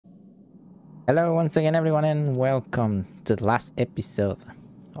Hello once again everyone and welcome to the last episode,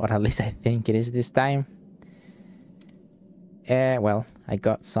 or at least I think it is this time. Well, I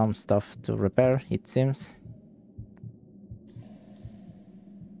got some stuff to repair, it seems.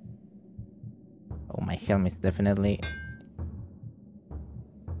 Oh, my helm is definitely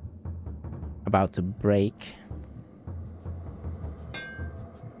about to break.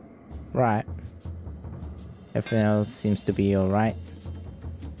 Right. Everything else seems to be alright.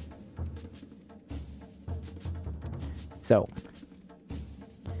 So,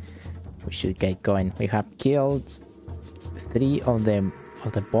 we should get going. We have killed 3 of the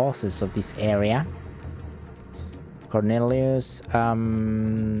bosses of this area. Cornelius,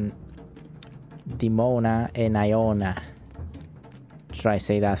 Dimona, and Iona. Try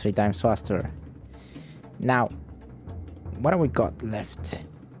say that 3 times faster. Now, what have we got left?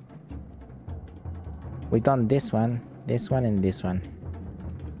 We've done this one, and this one.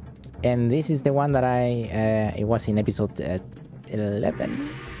 And this is the one that it was in episode 11,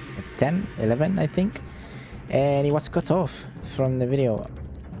 10, 11, I think. And it was cut off from the video.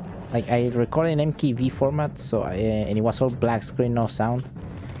 Like, I recorded in MKV format, so and it was all black screen, no sound.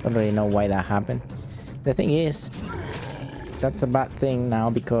 Don't really know why that happened. The thing is, that's a bad thing now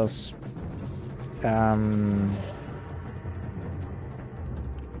because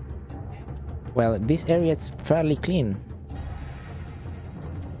well, this area is fairly clean.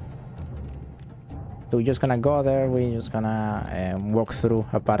 So we're just gonna go there, we're just gonna walk through,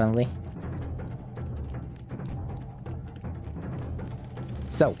 apparently.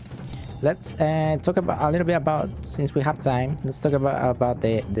 So, let's talk about a little bit about, since we have time, let's talk about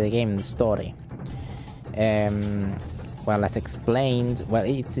the game, the story. Well, as explained, well,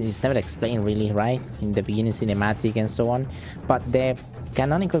 it's never explained really, right? In the beginning cinematic and so on. But the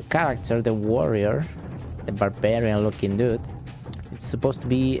canonical character, the warrior, the barbarian looking dude, it's supposed to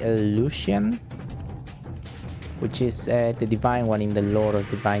be Lucian, which is the divine one in the lore of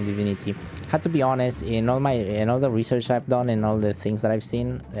divine divinity. Had to be honest, in all the research I've done and all the things that I've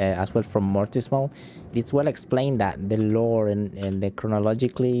seen, as well from Mortismal, it's well explained that the lore and the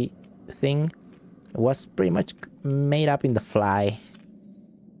chronologically thing was pretty much made up in the fly.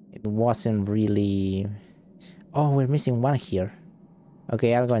 It wasn't really... Oh, we're missing one here.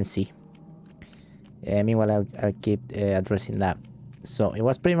 Okay, I'll go and see. Meanwhile, I'll keep addressing that. So it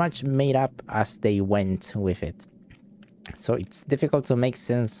was pretty much made up as they went with it. So it's difficult to make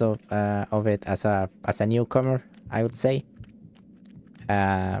sense of it as a newcomer, I would say.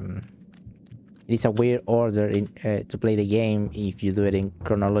 It is a weird order to play the game if you do it in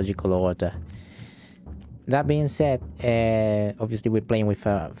chronological order. That being said, obviously we're playing with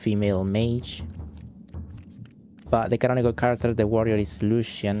a female mage. But the canonical character, the warrior, is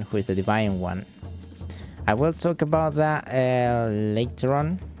Lucian, who is the divine one. I will talk about that later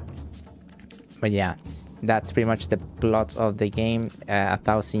on. But yeah, that's pretty much the plot of the game.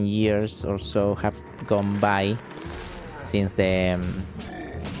 1,000 years or so have gone by since the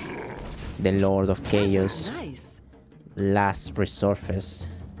Lord of Chaos last resurfaced.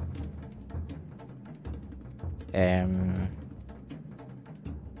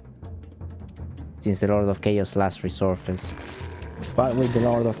 Since the Lord of Chaos last resurfaced. But with the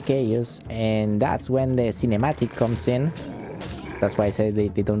Lord of Chaos, and that's when the cinematic comes in. That's why I say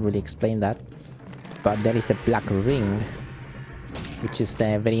they don't really explain that. But there is the Black Ring, which is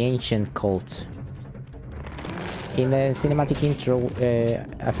the very ancient cult. In the cinematic intro,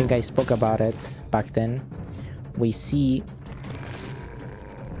 I think I spoke about it back then. We see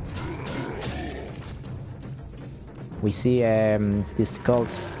this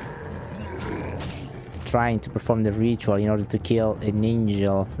cult trying to perform the ritual in order to kill an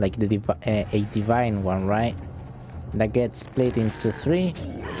angel, like a divine one, right? That gets split into 3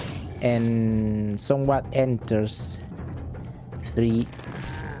 and somewhat enters three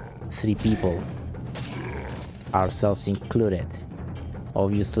people, ourselves included.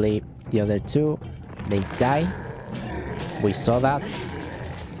 Obviously the other 2, they die. We saw that,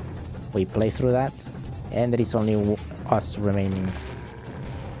 we play through that, and there is only us remaining,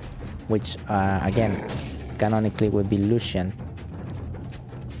 which again canonically would be Lucian.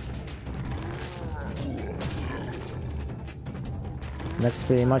 That's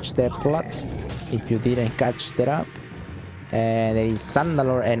pretty much the plot, if you didn't catch that up. There is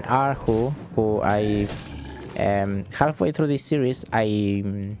Sandalor and Arhu, who I halfway through this series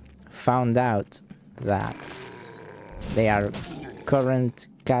I found out that they are current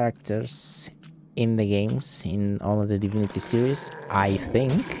characters in the games, in all of the Divinity series, I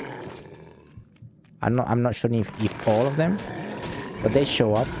think. I'm not sure if all of them, but they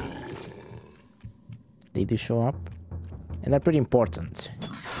show up. They do show up, and they're pretty important.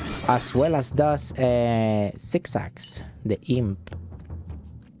 As well as does Zigzags, the imp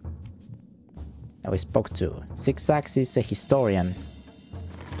that we spoke to. Zigzags is a historian.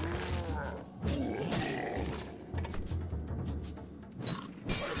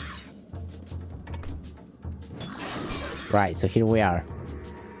 Right, so here we are.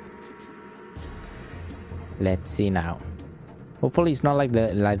 Let's see now. Hopefully it's not like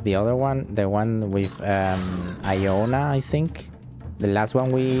the other one, the one with Iona, I think. The last one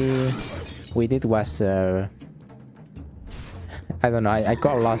we did was I don't know, I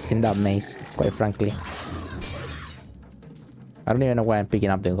got lost in that maze, quite frankly. I don't even know why I'm picking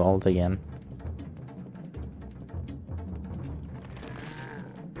up the gold again.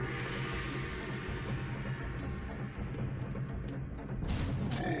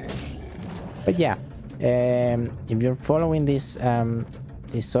 But yeah, if you're following this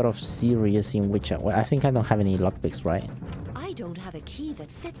this sort of series in which well, I think I don't have any lockpicks, right? I don't have a key that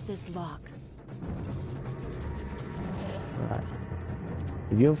fits this lock. Right.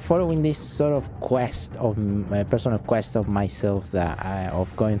 If you're following this sort of quest of personal quest of myself that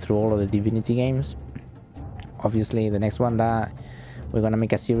of going through all of the Divinity games, obviously the next one that we're gonna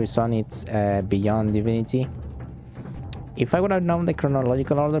make a series on, it's Beyond Divinity. If I would have known the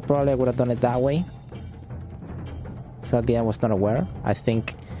chronological order, probably I would have done it that way. Sadly, I was not aware. I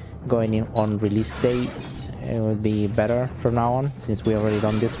think going in on release dates it would be better from now on, since we already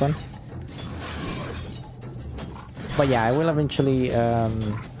done this one. But yeah, I will eventually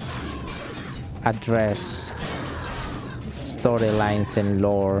address storylines and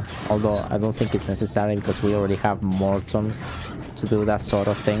lore, although I don't think it's necessary because we already have Morton to do that sort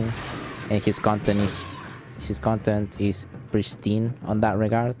of thing, and his content is pristine on that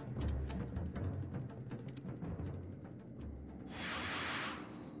regard.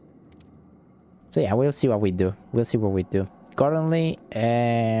 So yeah, we'll see what we do. We'll see what we do. Currently,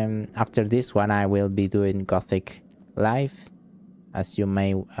 after this one, I will be doing Gothic live, as you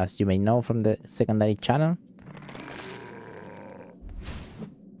may know from the secondary channel.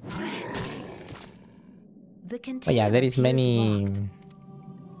 But yeah, there is many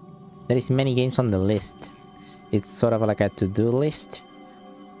games on the list. It's sort of like a to-do list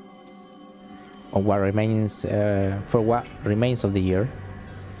of what remains for what remains of the year.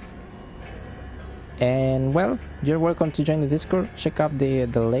 And well, you're welcome to join the Discord. Check out the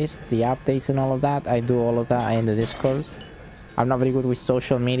list, the updates and all of that. I do all of that in the Discord. I'm not very good with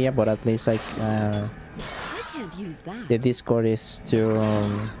social media, but at least I can't use that. The Discord is to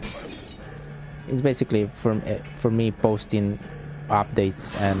it's basically for me posting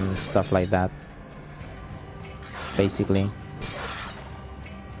updates and stuff like that, basically.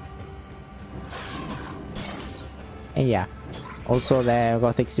 And yeah, also the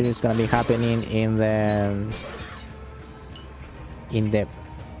Gothic series is gonna be happening in the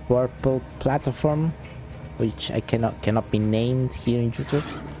purple platform, which I cannot be named here in YouTube.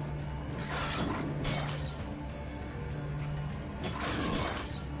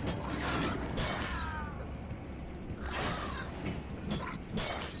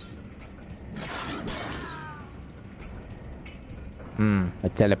 A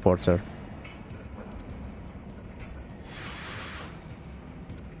teleporter.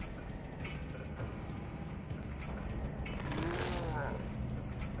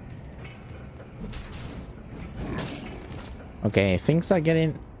 Okay, things are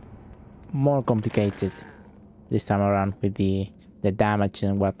getting more complicated this time around with the damage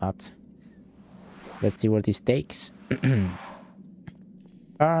and whatnot. Let's see what this takes.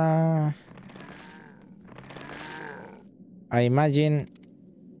 I imagine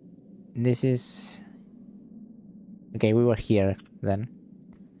this is okay. We were here then.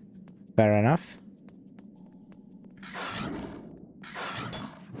 Fair enough.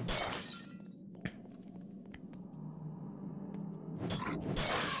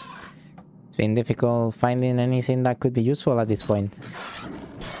 It's been difficult finding anything that could be useful at this point.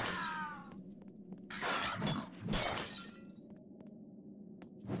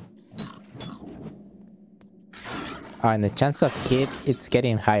 Oh, and the chance of hit, it's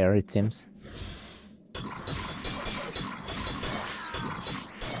getting higher, it seems.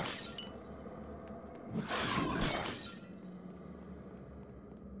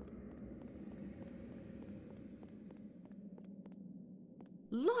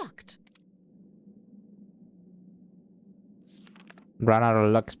 Locked. Run out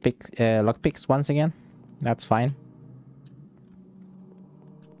of lockpicks once again. That's fine.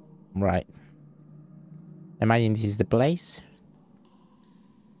 Right. Imagine this is the place.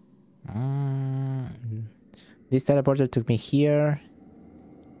 This teleporter took me here.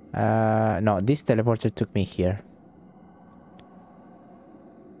 No, this teleporter took me here.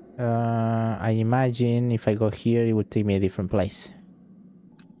 I imagine if I go here, it would take me a different place.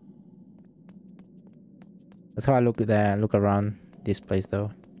 Let's have a look around this place,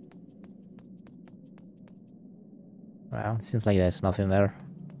 though. Well, it seems like there's nothing there.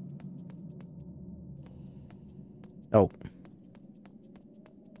 Oh.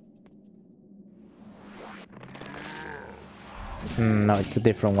 No, it's a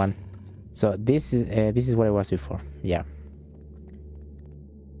different one. So this is what it was before. Yeah.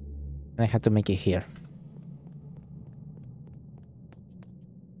 And I had to make it here.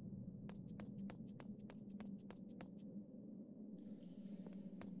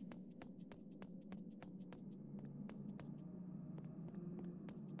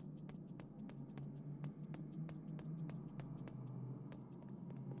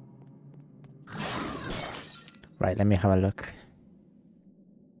 Right, let me have a look.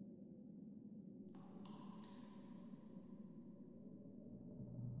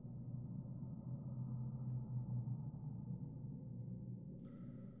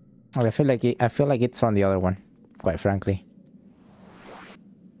 Oh, I feel like it's on the other one, quite frankly.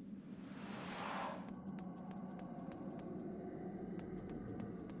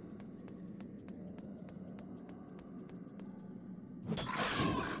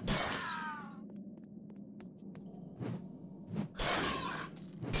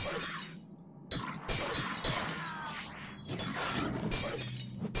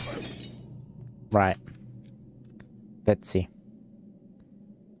 Right. Let's see.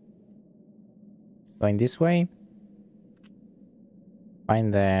 Going this way.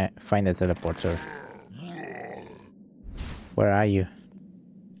 Find the teleporter. Where are you?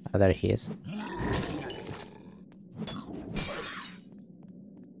 Oh, there he is.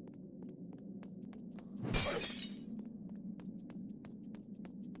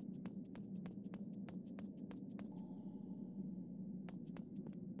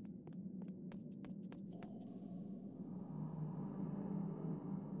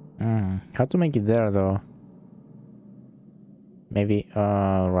 How to make it there, though? Maybe,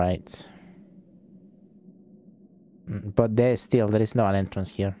 right. But there is no entrance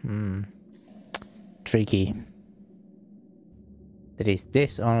here. Tricky. There is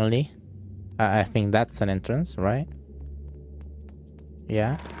this only. I think that's an entrance, right?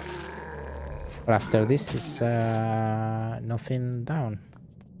 Yeah. But after this is nothing down.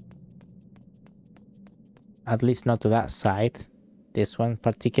 At least not to that side. This one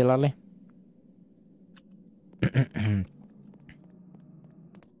particularly.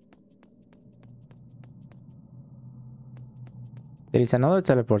 There is another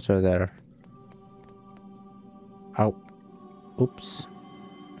teleporter there. Oh. Oops.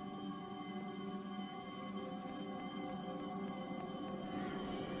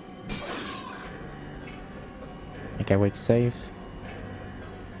 Okay, wait, save.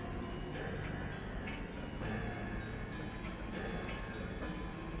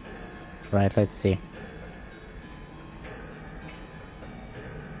 Right, let's see.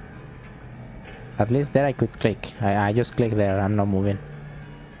 At least there I could click. I just click there, I'm not moving.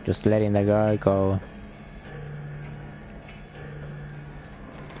 Just letting the girl go.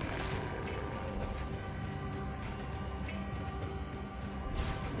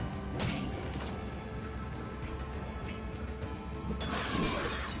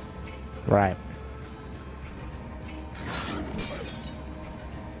 Right.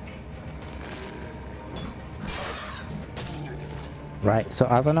 Right, so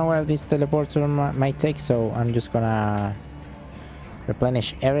I don't know where this teleporter might take, so I'm just gonna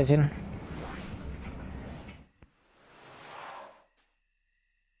replenish everything.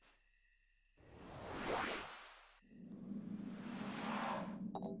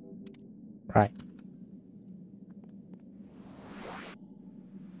 Right.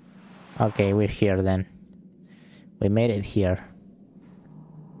 Okay, we're here then. We made it here.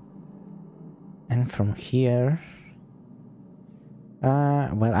 And from here...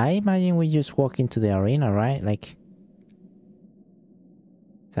 well, I imagine we just walk into the arena, right? Like...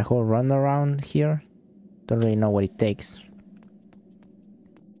 it's a whole run around here. Don't really know what it takes.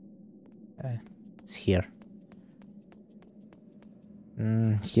 It's here.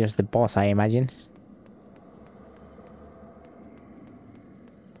 Here's the boss, I imagine.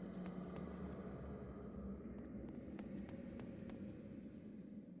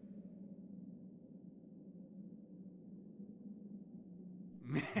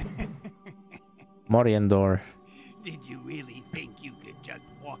 Moriandor. Did you really think you could just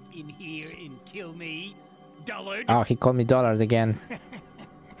walk in here and kill me, dullard? Oh, he called me dollars again.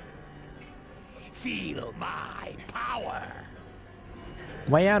 Feel my power.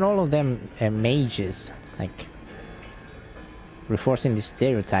 Why are all of them mages? Like, reinforcing the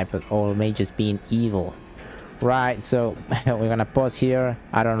stereotype of all mages being evil. Right, so we're gonna pause here.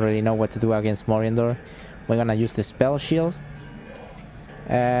 I don't really know what to do against Moriandor. We're gonna use the spell shield.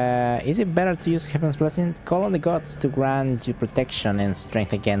 Is it better to use Heaven's Blessing? Call on the gods to grant you protection and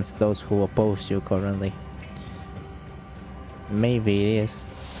strength against those who oppose you currently. Maybe it is.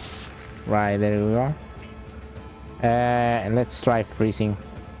 Right, there we are. And let's try freezing.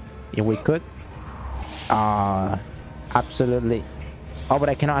 If we could. Absolutely. Oh, but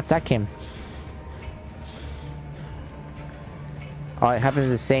I cannot attack him. Oh, it happens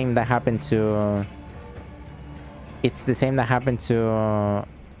the same that happened to... It's the same that happened to...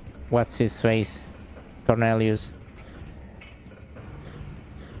 what's his face? Cornelius.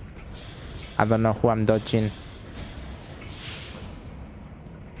 I don't know who I'm dodging.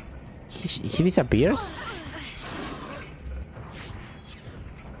 He disappears?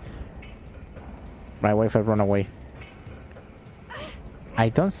 Right, what if I run away? I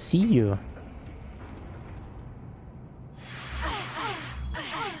don't see you.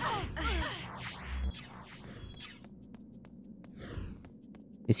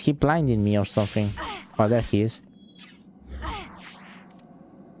 Is he blinding me or something? Oh, there he is.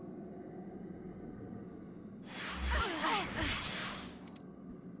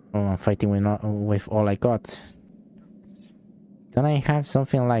 Oh, I'm fighting with all I got. Don't I have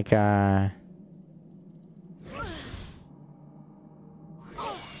something like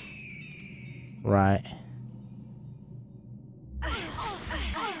Right.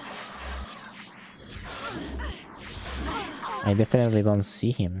 I definitely don't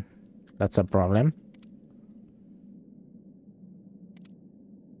see him. That's a problem.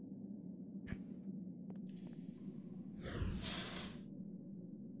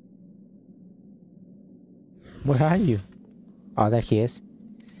 Where are you? Oh, there he is.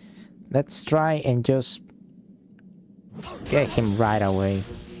 Let's try and just get him right away.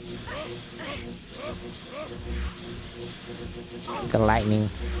 The lightning.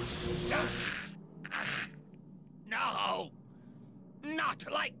 No! Not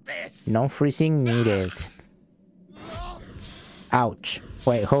like this! No freezing needed. Ouch.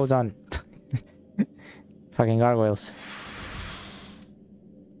 Wait, hold on. Fucking gargoyles.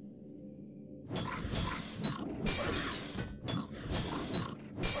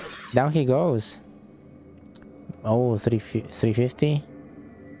 Down he goes. Oh, 350.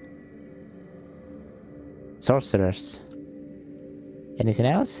 Sorcerers. Anything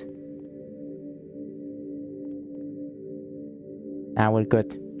else? Nah, we're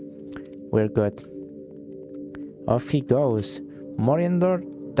good. We're good. Off he goes. Moriandor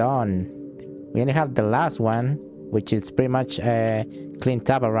done. We only have the last one, which is pretty much a clean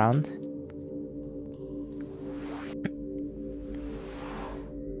tab around.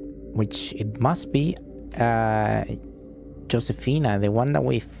 Which it must be Josefina, the one that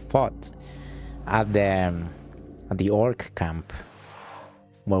we fought at the orc camp,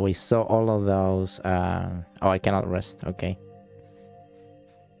 where we saw all of those. Oh, I cannot rest. Okay,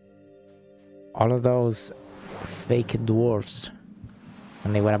 all of those fake dwarves,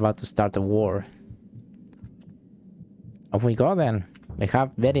 and they were about to start a war. Off we go then. We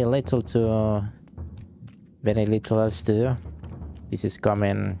have very little else to do. This is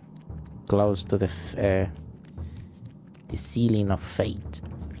coming close to the ceiling of fate.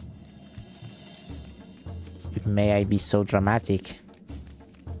 May I be so dramatic.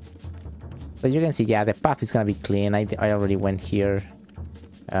 But you can see, yeah, the path is gonna be clean. I already went here.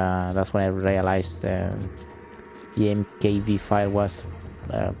 That's when I realized the MKV file was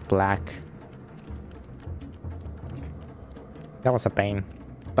black. That was a pain,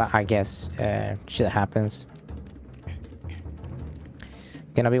 but I guess shit happens.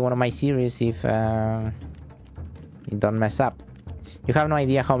 Gonna be one of my series if it don't mess up. You have no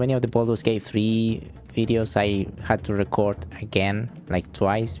idea how many of the Baldur's Gate 3 videos I had to record again, like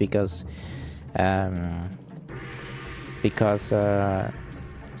twice, because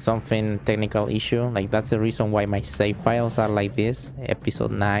something technical issue. Like that's the reason why my save files are like this,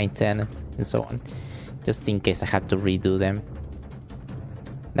 episode 9, 10, and so on, just in case I had to redo them.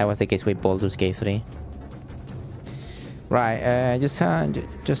 That was the case with Baldur's Gate 3. Right, just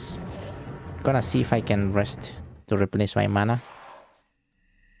gonna see if I can rest to replenish my mana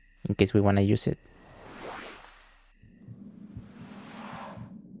in case we want to use it.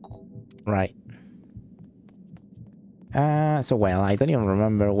 Right. So well, I don't even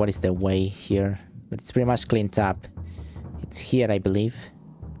remember what is the way here, but it's pretty much cleaned up. It's here, I believe.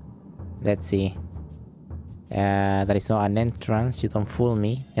 Let's see. That is not an entrance. You don't fool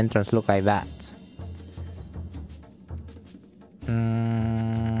me. Entrance look like that.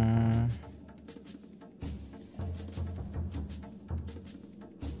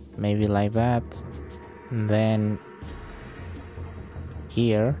 maybe like that. And then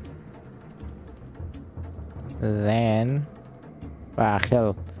here. Then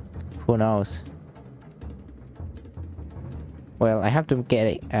hell, who knows? Well, I have to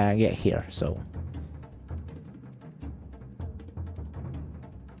get here, so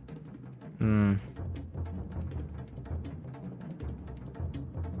who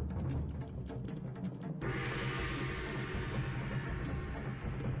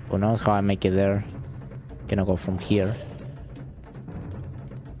knows how I make it there? Gonna go from here.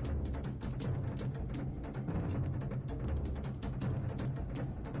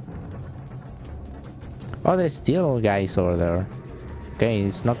 Oh, there's still guys over there. Okay,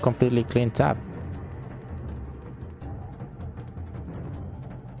 it's not completely cleaned up.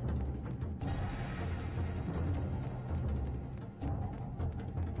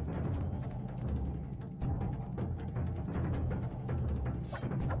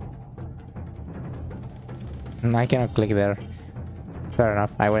 I cannot click there. Fair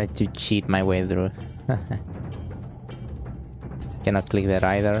enough, I wanted to cheat my way through. Cannot click there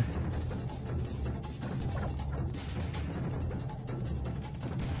either.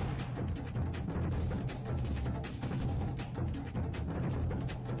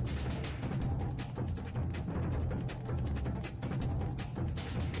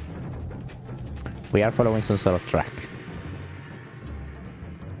 We are following some sort of track.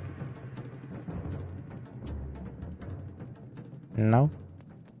 No?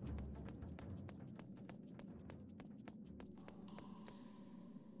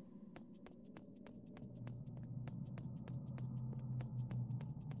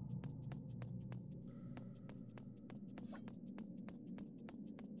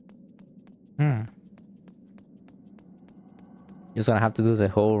 Just gonna have to do the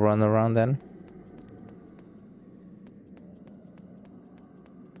whole run around then.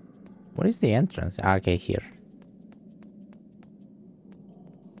 What is the entrance? Okay, here.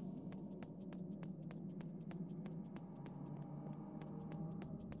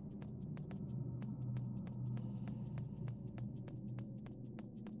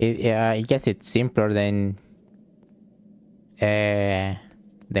 I guess it's simpler than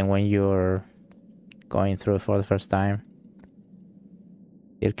when you're going through for the first time.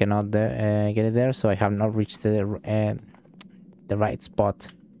 You cannot get it there, so I have not reached the right spot.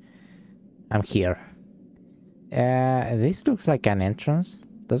 I'm here. This looks like an entrance,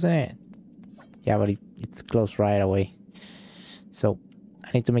 doesn't it? Yeah, but it's closed right away. So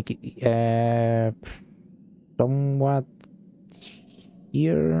I need to make it somewhat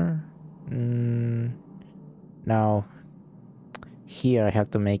here. No. Here I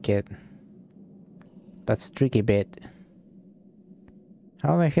have to make it. That's a tricky bit.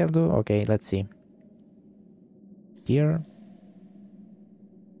 How the hell do... Okay, let's see. Here.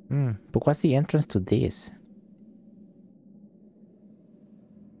 But what's the entrance to this?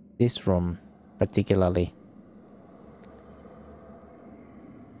 This room, particularly.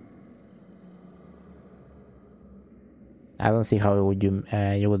 I don't see how would you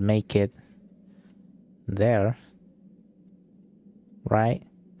would make it there, right?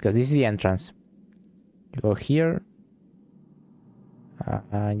 Because this is the entrance. You go here.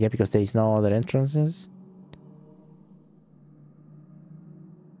 Yeah, because there is no other entrances.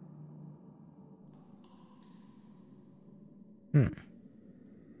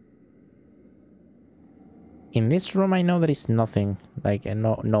 In this room, I know there is nothing, like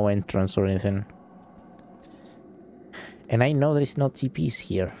no entrance or anything. And I know there is no TPs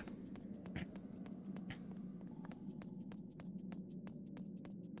here.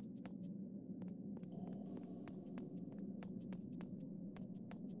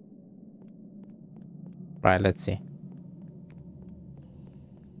 Right, let's see.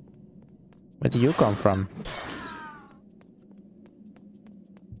 Where do you come from?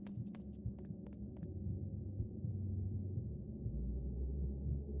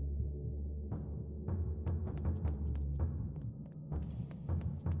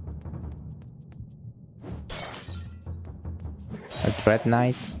 A Dread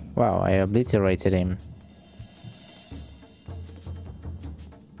Knight? Wow, I obliterated him.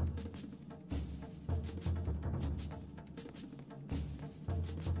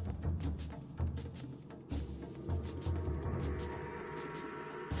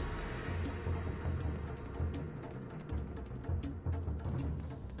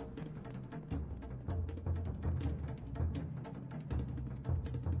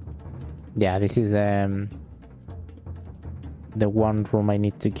 Yeah, this is the one room I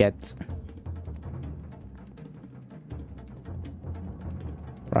need to get.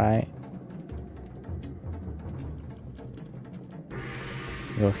 Right.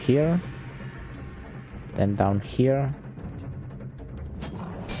 Go here. Then down here.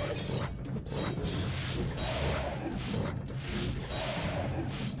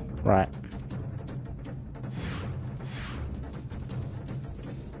 Right.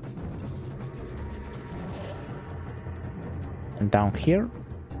 And down here.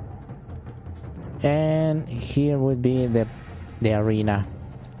 And here would be the arena.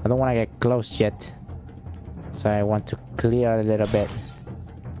 I don't want to get close yet. So I want to clear a little bit.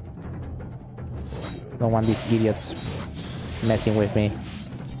 Don't want these idiots messing with me.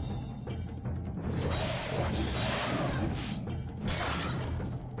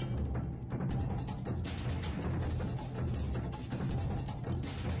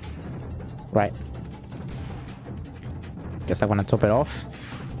 Right. Guess I want to top it off.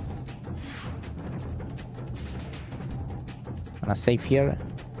 Wanna save here.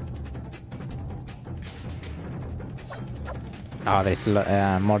 Oh, there's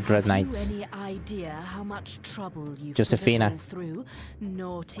more Dread Knights. Have you any idea how much trouble you Josephina. put us all through?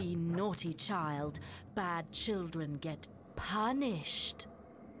 Naughty, naughty child. Bad children get punished.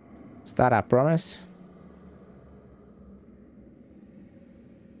 Is that a promise?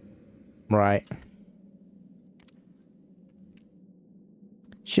 Right.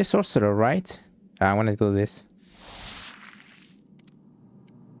 She's a sorcerer, right? I want to do this.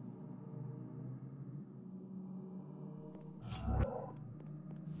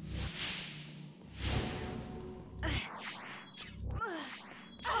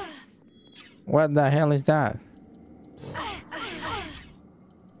 What the hell is that?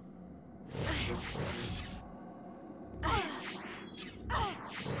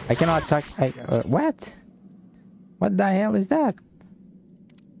 I cannot attack. What? What the hell is that?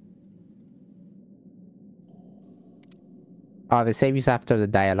 Oh, the save is after the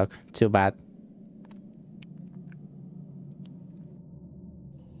dialogue. Too bad.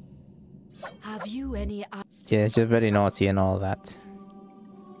 Have you any Yeah, it's just very naughty and all that.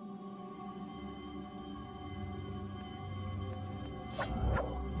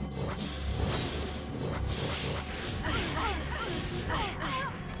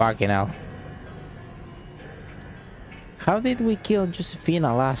 Fucking hell. How did we kill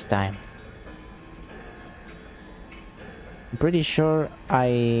Josephina last time? I'm pretty sure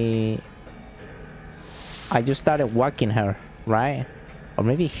I just started whacking her, right? Or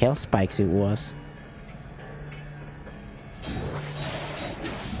maybe Hell Spikes it was.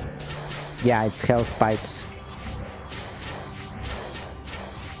 Yeah, it's Hell Spikes.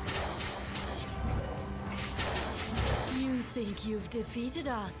 You think you've defeated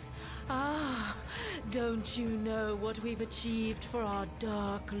us? Ah, don't you know what we've achieved for our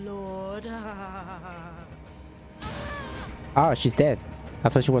Dark Lord? Oh, she's dead. I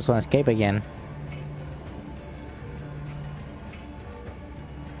thought she was gonna escape again.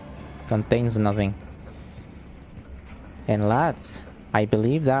 Contains nothing. And lads, I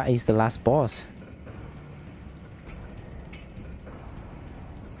believe that is the last boss.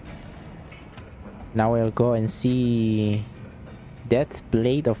 Now we'll go and see Death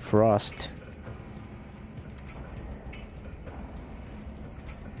Blade of Frost.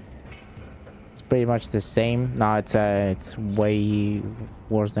 It's pretty much the same. No, it's way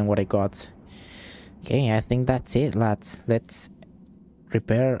worse than what I got. Okay, I think that's it, lads. Let's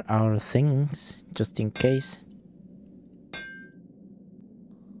repair our things just in case.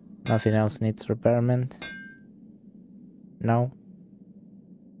 Nothing else needs repairment. No.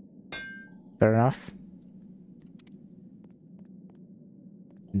 Fair enough.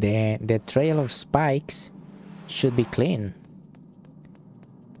 The trail of spikes should be clean.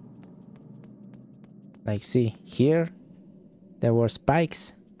 Like, see here there were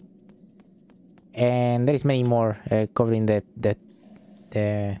spikes, and there is many more covering the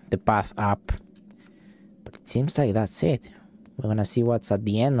path up. But it seems like that's it. We're gonna see what's at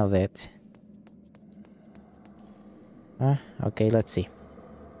the end of it. Okay, let's see.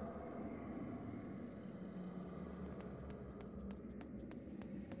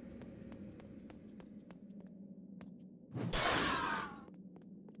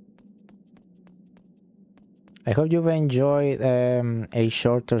 I hope you've enjoyed a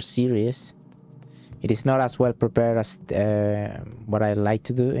shorter series. It is not as well prepared as what I like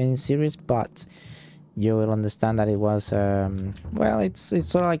to do in series, but you will understand that it was well, it's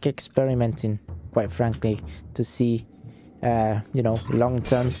sort of like experimenting, quite frankly, to see you know,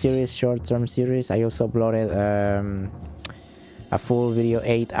 long-term series, short-term series. I also uploaded a full video,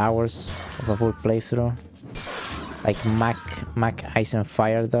 8 hours of a full playthrough, like Mac Ice and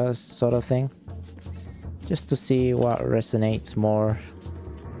Fire does, sort of thing, just to see what resonates more.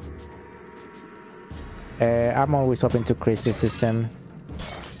 I'm always open to criticism.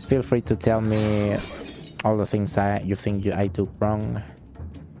 feel free to tell me all the things you think I do wrong.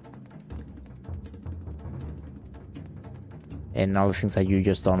 And all the things that you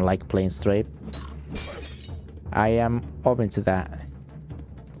just don't like playing straight. I am open to that.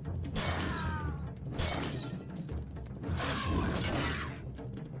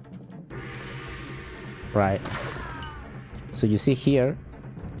 Right. So you see here,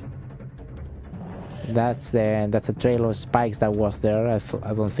 that's a trail of spikes that was there.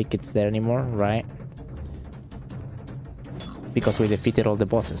 I don't think it's there anymore, right? Because we defeated all the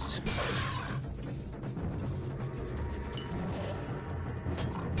bosses.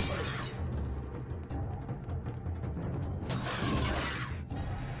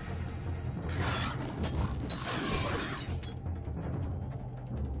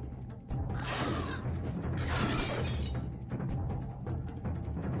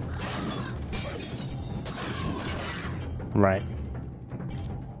 Right.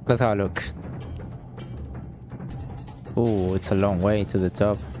 Let's have a look. Ooh, it's a long way to the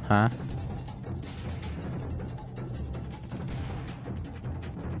top, huh?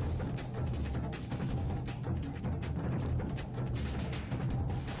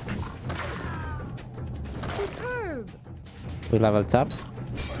 Superb. We leveled up.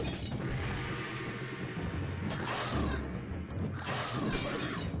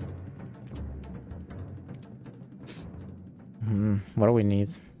 What do we need?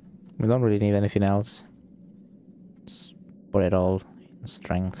 We don't really need anything else. Just put it all in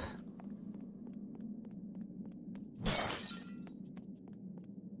strength.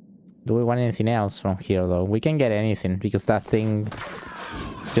 Do we want anything else from here though? We can get anything because that thing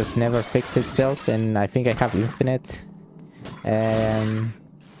just never fixed itself, and I think I have infinite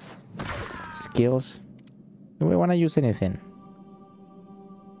skills. Do we want to use anything?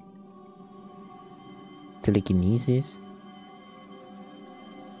 Telekinesis?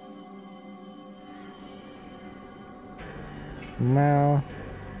 Well,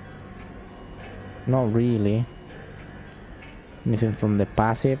 not really. Anything from the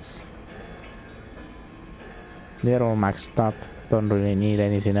passives? They're all maxed up. Don't really need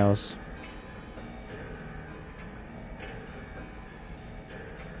anything else.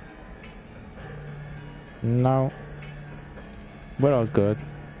 No. We're all good.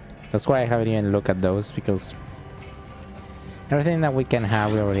 That's why I haven't even looked at those, because everything that we can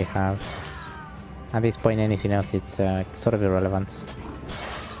have, we already have. At this point, anything else, it's sort of irrelevant.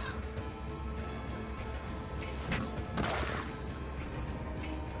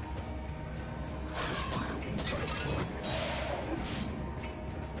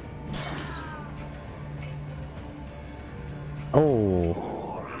 Oh.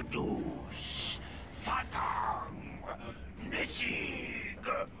 Ordus, Fatang, Nisig,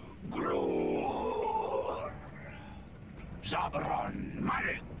 Glur, Zabran,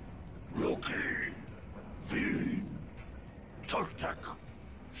 Malik, Loki, Vin, Turtek,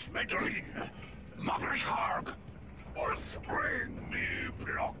 Smederin, Mabriharg, Ulfring, me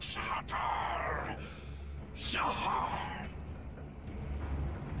blocks Hatar, Zahar.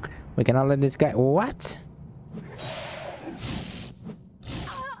 We cannot let this guy. What?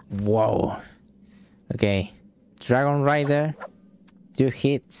 Whoa. Okay. Dragon Rider. 2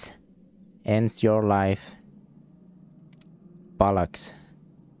 hits. Ends your life. Bollocks.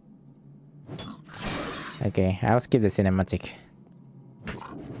 Okay, I'll skip the cinematic.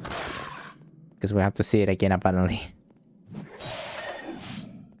 Because we have to see it again apparently.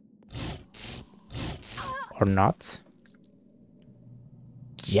 Or not.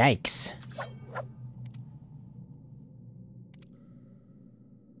 Yikes.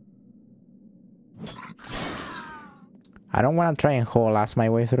 I don't want to try and haul ass my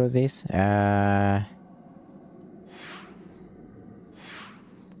way through this. Is there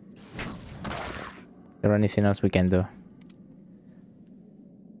anything else we can do?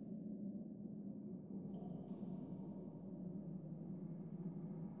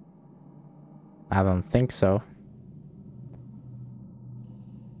 I don't think so.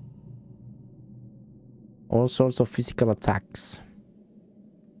 All sorts of physical attacks.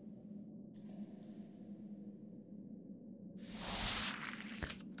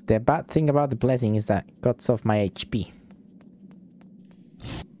 The bad thing about the blessing is that it cuts off my HP.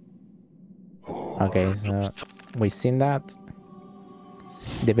 Okay, so we've seen that.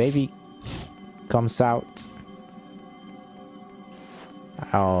 The baby comes out.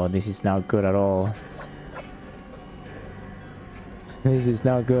 Oh, this is not good at all. This is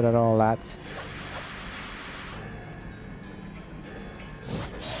not good at all, lads.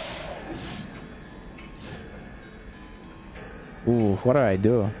 Ooh, what do I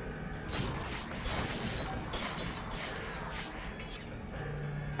do?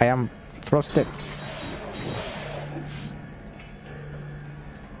 I am frosted.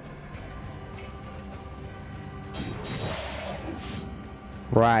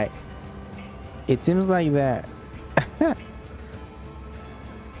 Right. It seems like the...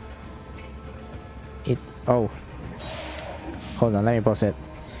 Oh. Hold on, let me pause it.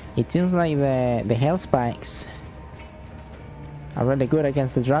 It seems like the hell spikes are really good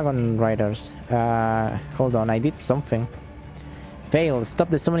against the dragon riders. Hold on, I did something. Failed. Stop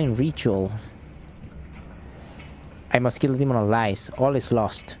the summoning ritual. I must kill the demon of lies. All is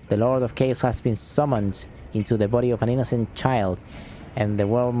lost. The Lord of Chaos has been summoned into the body of an innocent child, and the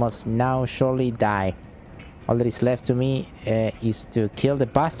world must now surely die. All that is left to me is to kill the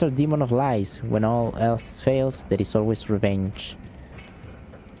bastard demon of lies. When all else fails, there is always revenge.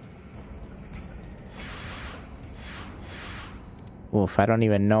 Oof, I don't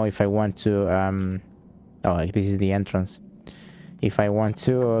even know if I want to... Oh, this is the entrance. If I want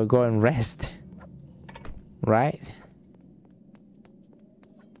to go and rest. Right?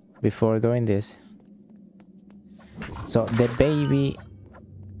 Before doing this. So the baby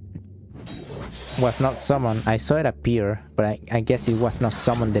was not summoned. I saw it appear, but I guess it was not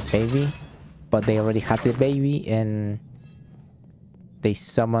summoned, the baby. But they already had the baby, and they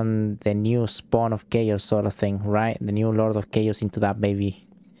summoned the new spawn of chaos sort of thing, right? The new Lord of Chaos into that baby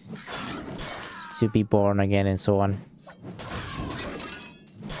to be born again and so on.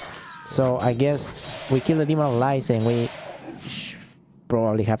 So I guess we kill the demon of lies, and we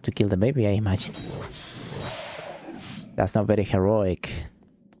probably have to kill the baby, I imagine. That's not very heroic.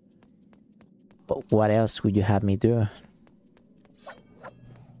 But what else would you have me do?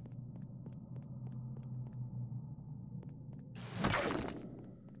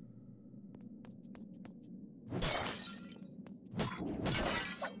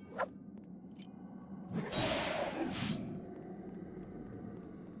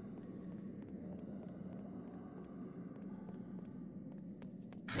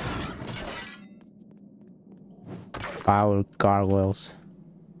 Foul gargoyles.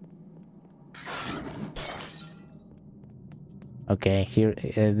 Okay, here,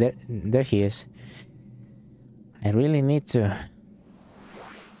 there he is. I really need to...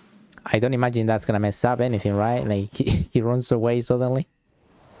 I don't imagine that's gonna mess up anything, right? Like, he runs away suddenly.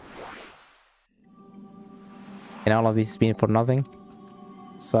 And all of this has been for nothing?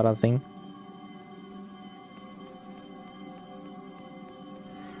 Sort of thing.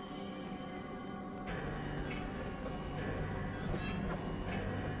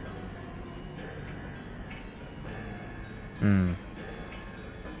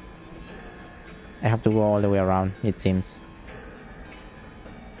 I have to go all the way around, it seems.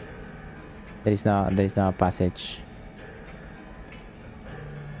 There is no a passage.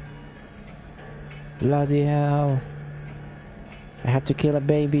 Bloody hell. I have to kill a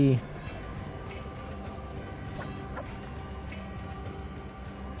baby.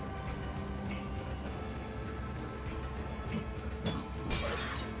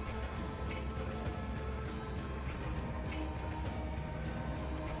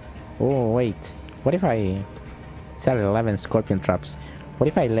 Oh wait, what if I sell 11 scorpion traps? What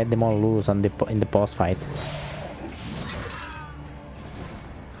if I let them all loose on in the boss fight?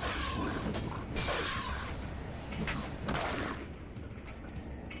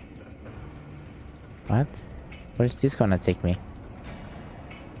 What? Where is this gonna take me?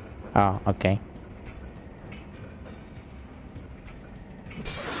 Oh, okay.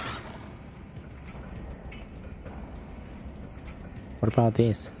 What about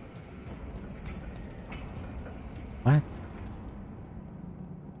this? What?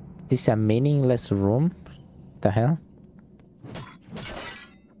 This is a meaningless room? The hell?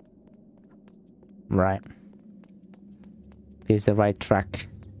 Right. This is the right track.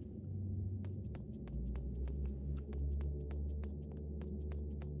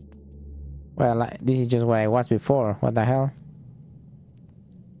 Well, this is just where I was before. What the hell?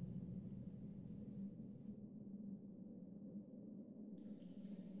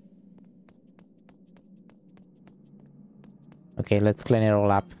 Okay, let's clean it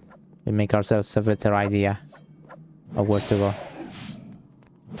all up. We make ourselves a better idea of where to go.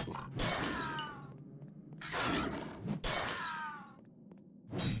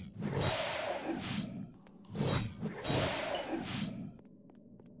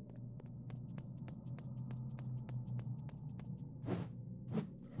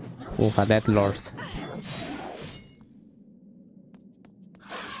 Oof, a dead lord.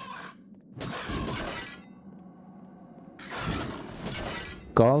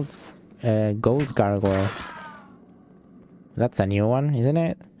 Gold gargoyle. That's a new one, isn't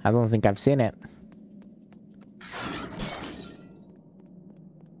it? I don't think I've seen it.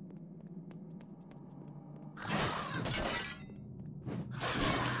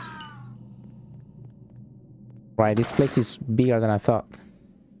 Right, this place is bigger than I thought.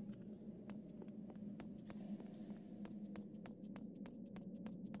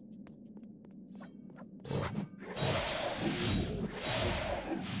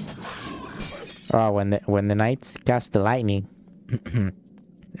 Oh, when the knights cast the lightning, it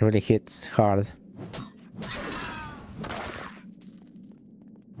really hits hard.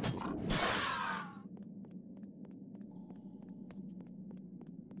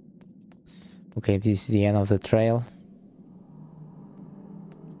 Okay, this is the end of the trail.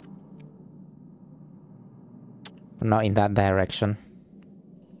 Not in that direction.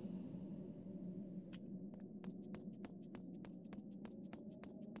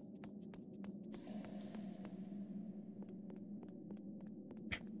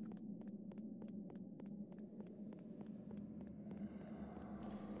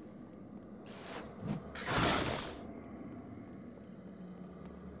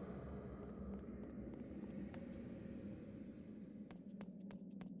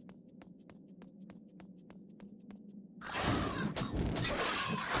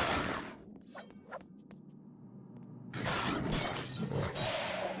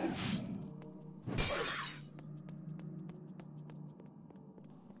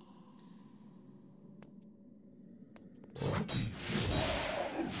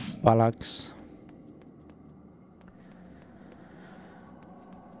 Bollocks.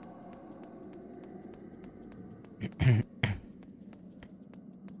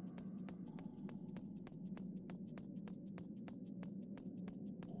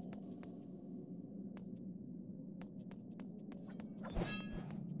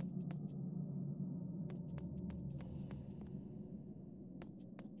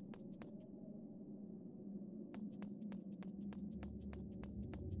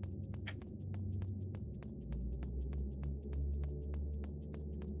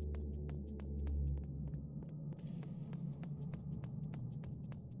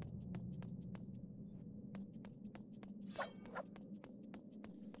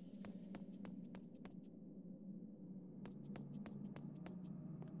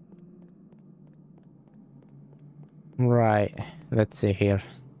 Right, let's see here.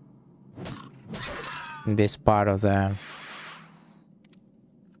 In this part of the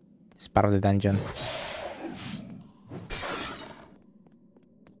dungeon.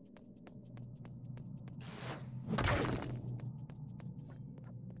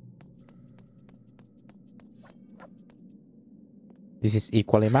 This is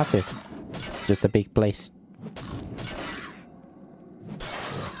equally massive. Just a big place.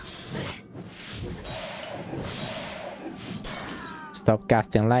 Stop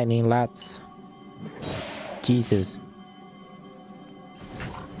casting lightning, lads. Jesus.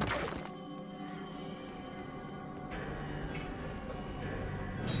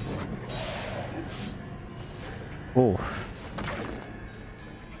 Oh.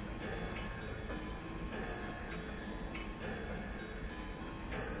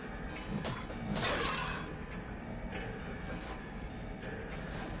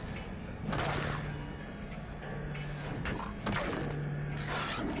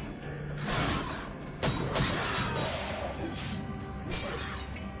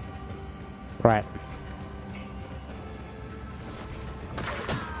 Right.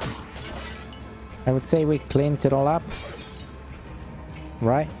 I would say we cleaned it all up.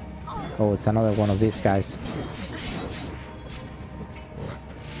 Right? Oh, it's another one of these guys.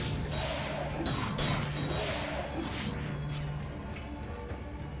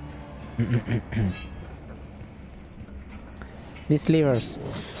 These levers,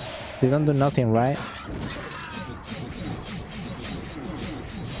 they don't do nothing, right?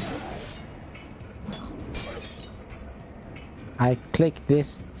 I clicked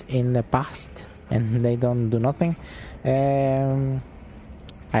this in the past and they don't do nothing.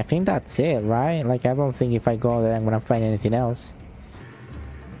 I think that's it, right? Like, I don't think if I go there I'm gonna find anything else.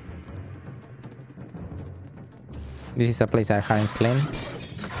 This is a place I haven't cleaned.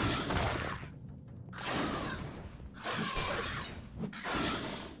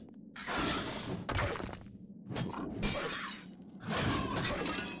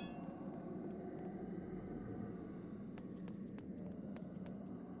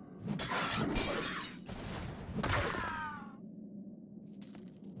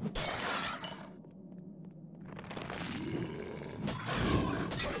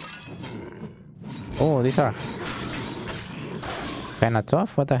 Oh, these are kinda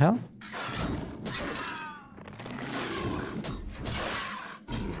tough. What the hell?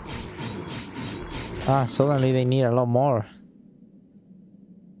 Ah, suddenly they need a lot more.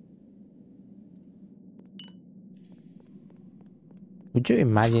 Would you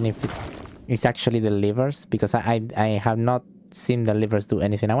imagine It's actually the levers, because I have not seen the levers do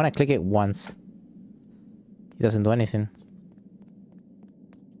anything. I want to click it once. It doesn't do anything.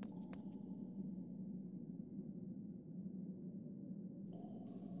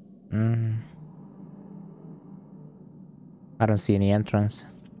 I don't see any entrance.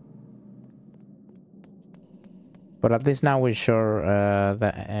 But at least now we're sure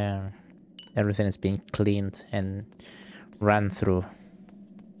that everything is being cleaned and ran through.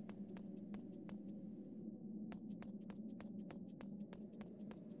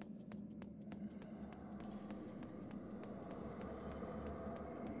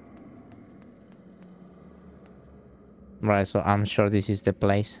 Right, so I'm sure this is the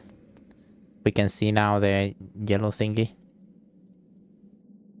place. We can see now the yellow thingy.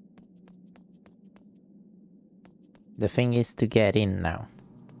 The thing is to get in now.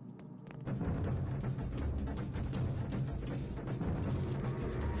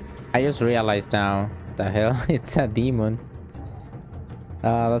 I just realized now, what the hell, it's a demon.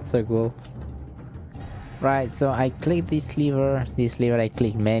 Ah, that's so cool. Right, so I clicked this lever I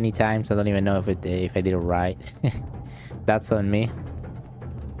clicked many times. I don't even know if I did it right. That's on me.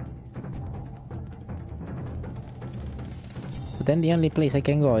 But then the only place I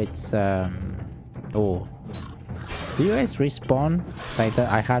can go, it's oh. Do you guys respawn?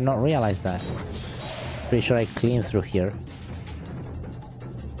 I have not realized that. Pretty sure I cleaned through here.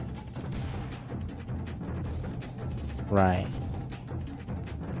 Right.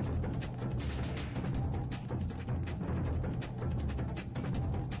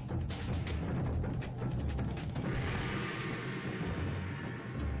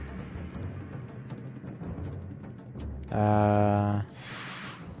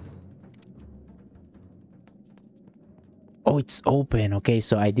 Oh, it's open. Okay,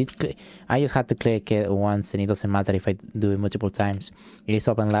 so I just had to click it once, and it doesn't matter if I do it multiple times. It is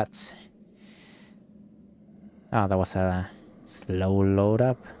open, lads. Oh, that was a slow load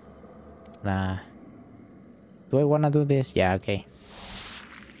up. Nah. Do I want to do this? Yeah, okay.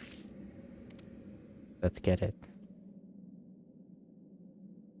 Let's get it.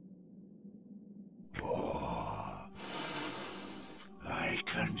 Oh, I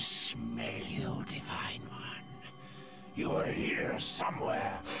can smell you, Divine One. You are here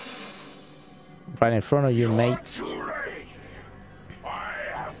somewhere. Right in front of you, mate. Too late. I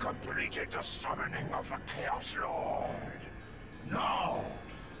have completed the summoning of the Chaos Lord. Now,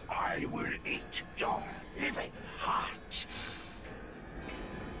 I will eat your living heart.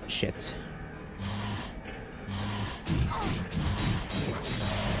 Shit.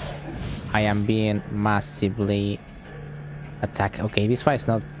 I am being massively attacked. Okay, this fight is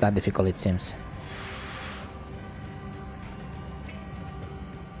not that difficult, it seems.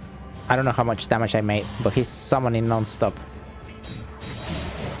 I don't know how much damage I made, but he's summoning non-stop.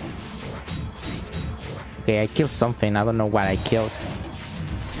 Okay, I killed something. I don't know what I killed.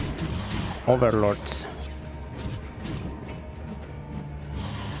 Overlords.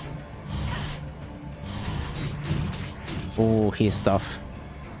 Ooh, he's tough.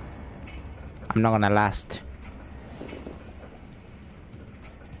 I'm not gonna last.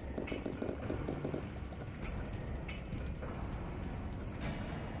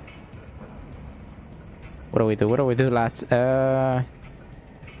 What do we do? What do we do, lads?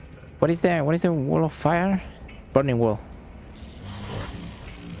 What is the wall of fire? Burning wall.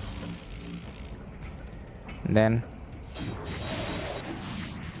 And then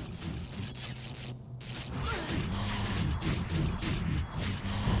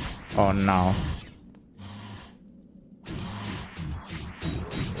oh no.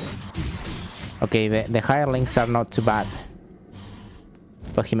 Okay, the hirelings are not too bad.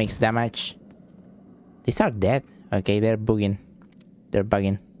 But he makes damage. These are dead. Okay, they're bugging. They're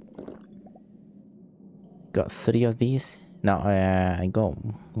bugging. Got 3 of these. No, I got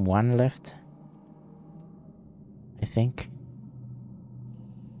 1 left. I think.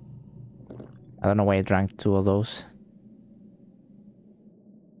 I don't know why I drank 2 of those.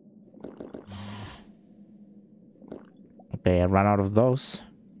 Okay, I ran out of those.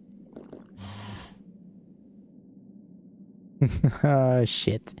 Oh,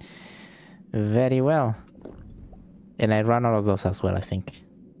 shit. Very well. And I ran out of those as well, I think.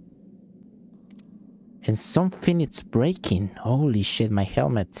 And something it's breaking. Holy shit, my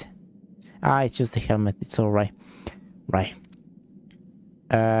helmet. Ah, it's just the helmet. It's alright. Right.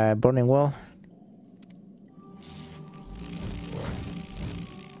 Burning wall.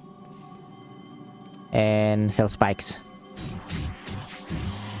 And hell spikes.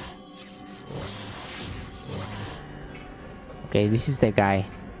 Okay, this is the guy.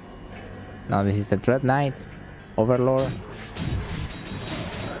 No, this is the Dread Knight. Overlord.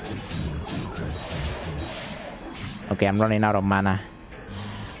 Okay, I'm running out of mana.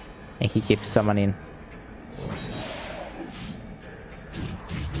 And he keeps summoning.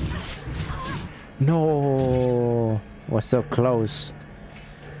 No! Was so close.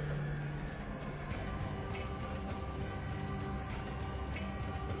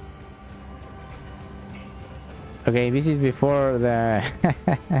 Okay, this is before the...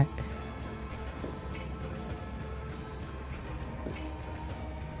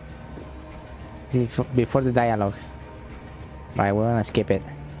 This is before the dialogue. Right, we're gonna skip it.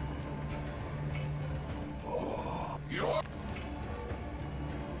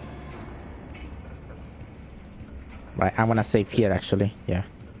 Right, I'm gonna save here actually, yeah.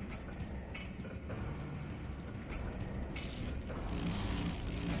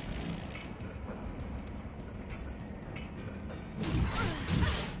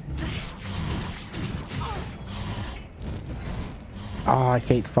 Oh, I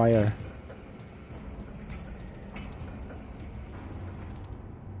hate fire.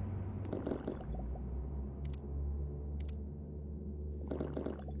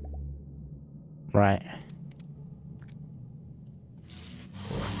 Right.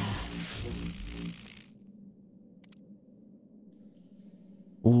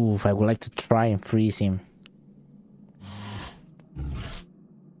 Oof, I would like to try and freeze him.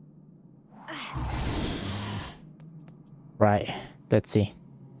 Right, let's see.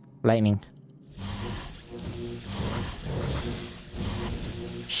 Lightning.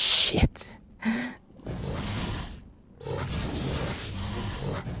 Shit.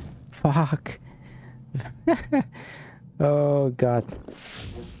 Fuck. Oh god.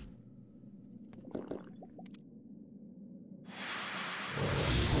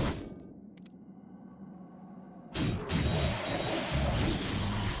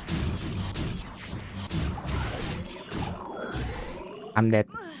 I'm dead.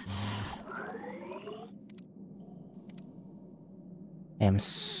 I'm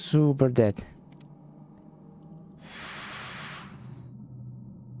super dead.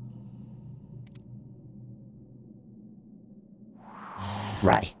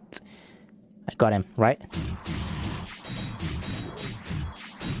 Right. I got him, right?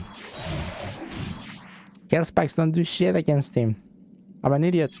 Hell spikes don't do shit against him. I'm an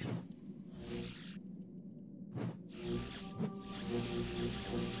idiot.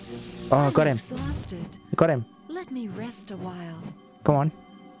 Oh, I got him. Exhausted. I got him. Let me rest a while. Come on.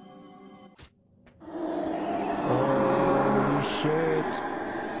 Holy shit.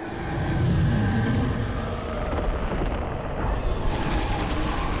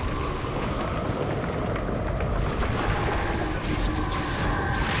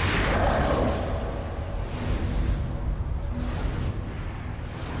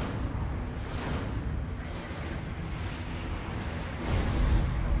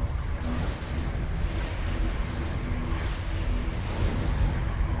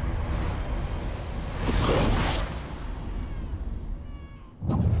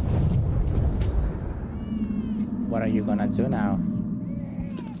 What are you gonna do now?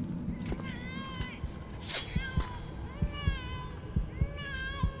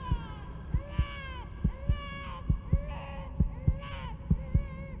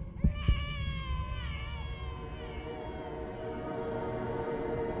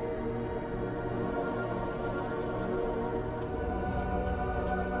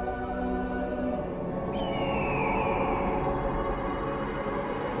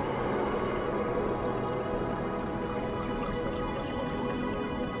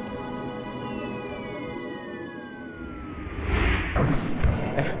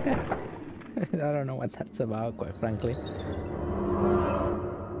 I don't know what that's about, quite frankly.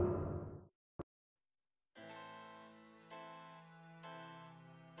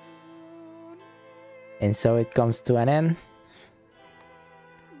 And so it comes to an end.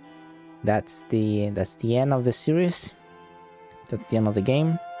 That's the end of the series. That's the end of the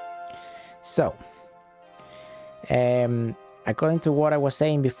game. So, according to what I was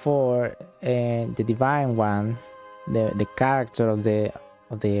saying before, the Divine One, the character of the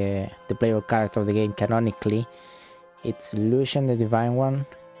playable character of the game canonically, it's Lucian, the Divine One,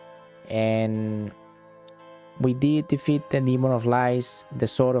 and we did defeat the Demon of Lies. The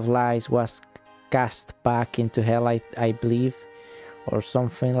Sword of Lies was cast back into hell, I believe, or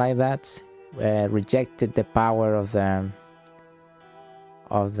something like that. Rejected the power of the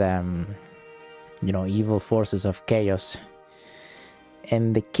you know, evil forces of chaos.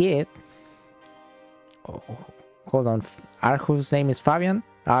 And the kid, oh, hold on, Arhu's name is Fabian?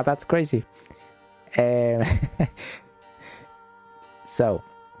 Ah, that's crazy. So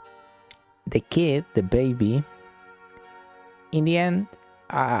the kid, the baby, in the end,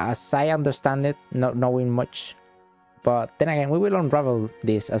 as I understand it, not knowing much But then again, we will unravel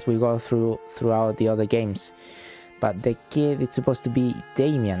this as we go throughout the other games. But the kid is supposed to be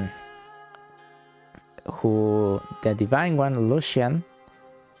Damien, who the Divine One, Lucian,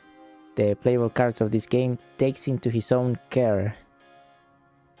 the playable character of this game, takes into his own care.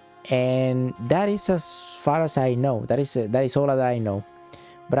 And that is as far as I know. That is all that I know.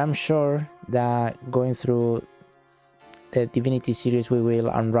 But I'm sure that going through the Divinity series, we will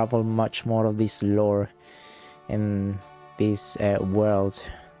unravel much more of this lore and this world.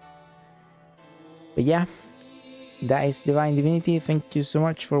 But yeah, that is Divine Divinity. Thank you so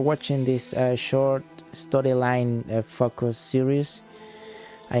much for watching this short storyline focus series.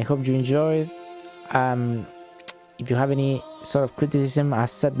 I hope you enjoyed. If you have any sort of criticism,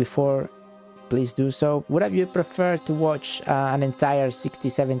 as said before, please do so. Would have you preferred to watch an entire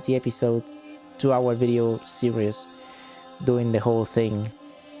 60-70 episode 2-hour video series doing the whole thing?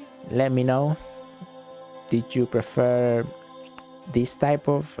 Let me know. Did you prefer this type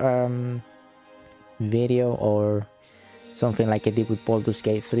of video or something like I did with Baldur's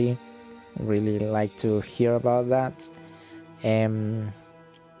Gate 3? Really like to hear about that.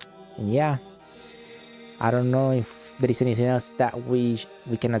 Yeah, I don't know if there is anything else that we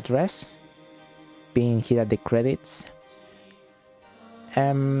can address being here at the credits.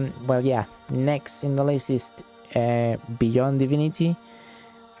 Well, yeah, next in the list is Beyond Divinity.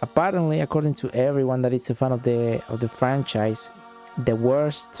 Apparently, according to everyone that is a fan of the franchise, the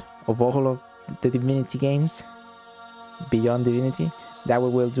worst of all of the Divinity games, Beyond Divinity, that we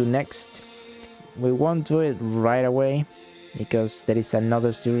will do next. We won't do it right away because there is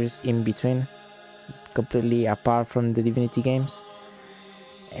another series in between, completely apart from the Divinity games.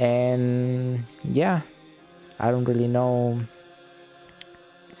 And yeah, I don't really know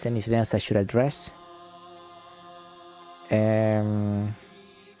if there's anything else I should address.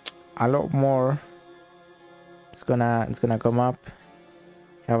 A lot more it's gonna come up.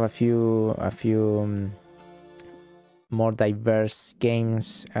 I have a few more diverse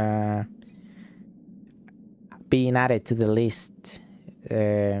games being added to the list.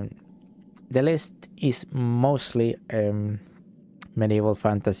 The list is mostly medieval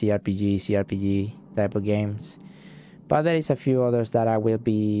fantasy RPG, CRPG type of games, but there is a few others that I will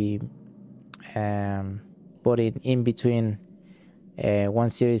be putting in between one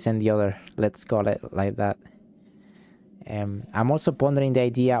series and the other, let's call it like that. I'm also pondering the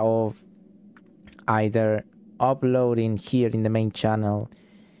idea of either uploading here in the main channel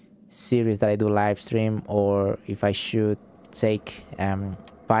series that I do live stream, or if I should take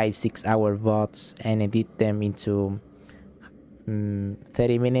 5-6 hour VODs and edit them into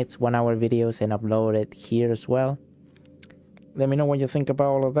 30 minutes 1 hour videos and upload it here as well. Let me know what you think about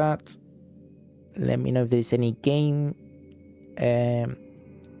all of that. Let me know if there's any game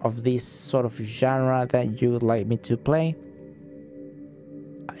of this sort of genre that you would like me to play,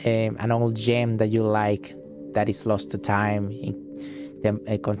 an old gem that you like that is lost to time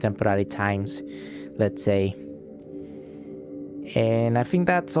in contemporary times, let's say. And I think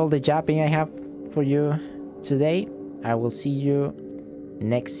that's all the jabbing I have for you today. I will see you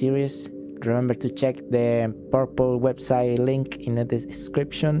next series. Remember to check the purple website link in the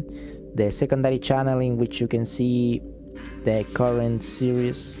description, the secondary channel in which you can see the current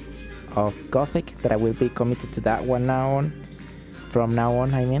series of Gothic that I will be committed to that one from now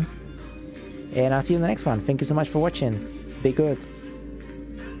on, I mean. And I'll see you in the next one. Thank you so much for watching. Be good.